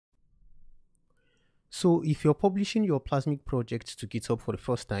So if you're publishing your Plasmic project to GitHub for the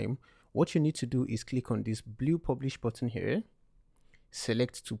first time, what you need to do is click on this blue publish button here,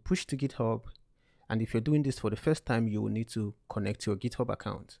 select to push to GitHub, and if you're doing this for the first time, you will need to connect your GitHub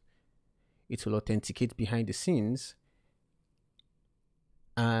account. It will authenticate behind the scenes,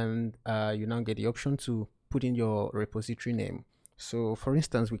 and you now get the option to put in your repository name. So for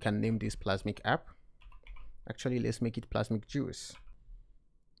instance, we can name this Plasmic app. Actually, let's make it Plasmic Juice.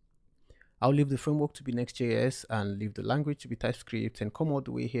 I'll leave the framework to be Next.js and leave the language to be TypeScript, and come all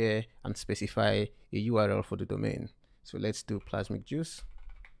the way here and specify a URL for the domain. So let's do Plasmic Juice.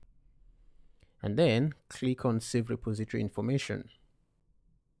 And then click on Save Repository Information.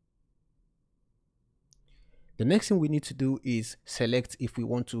 The next thing we need to do is select if we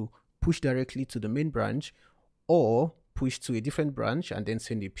want to push directly to the main branch or push to a different branch and then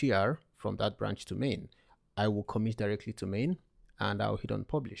send a PR from that branch to main. I will commit directly to main and I'll hit on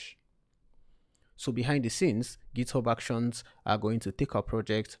publish. So behind the scenes, GitHub Actions are going to take our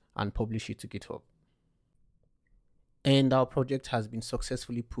project and publish it to GitHub. And our project has been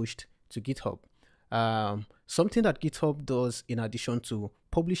successfully pushed to GitHub. Something that GitHub does in addition to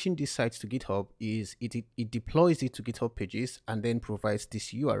publishing these sites to GitHub is it deploys it to GitHub pages and then provides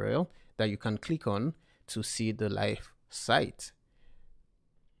this URL that you can click on to see the live site.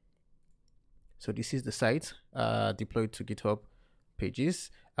 So this is the site deployed to GitHub pages,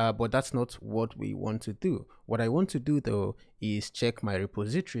 but that's not what we want to do. What I want to do though is check my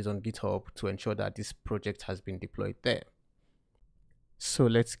repositories on GitHub to ensure that this project has been deployed there. So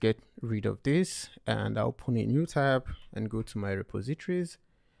let's get rid of this and I'll open a new tab and go to my repositories.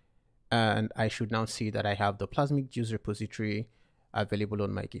 And I should now see that I have the Plasmic Juice repository available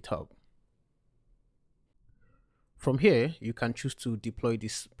on my GitHub. From here, you can choose to deploy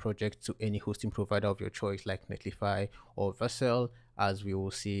this project to any hosting provider of your choice like Netlify or Vercel, as we will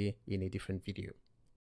see in a different video.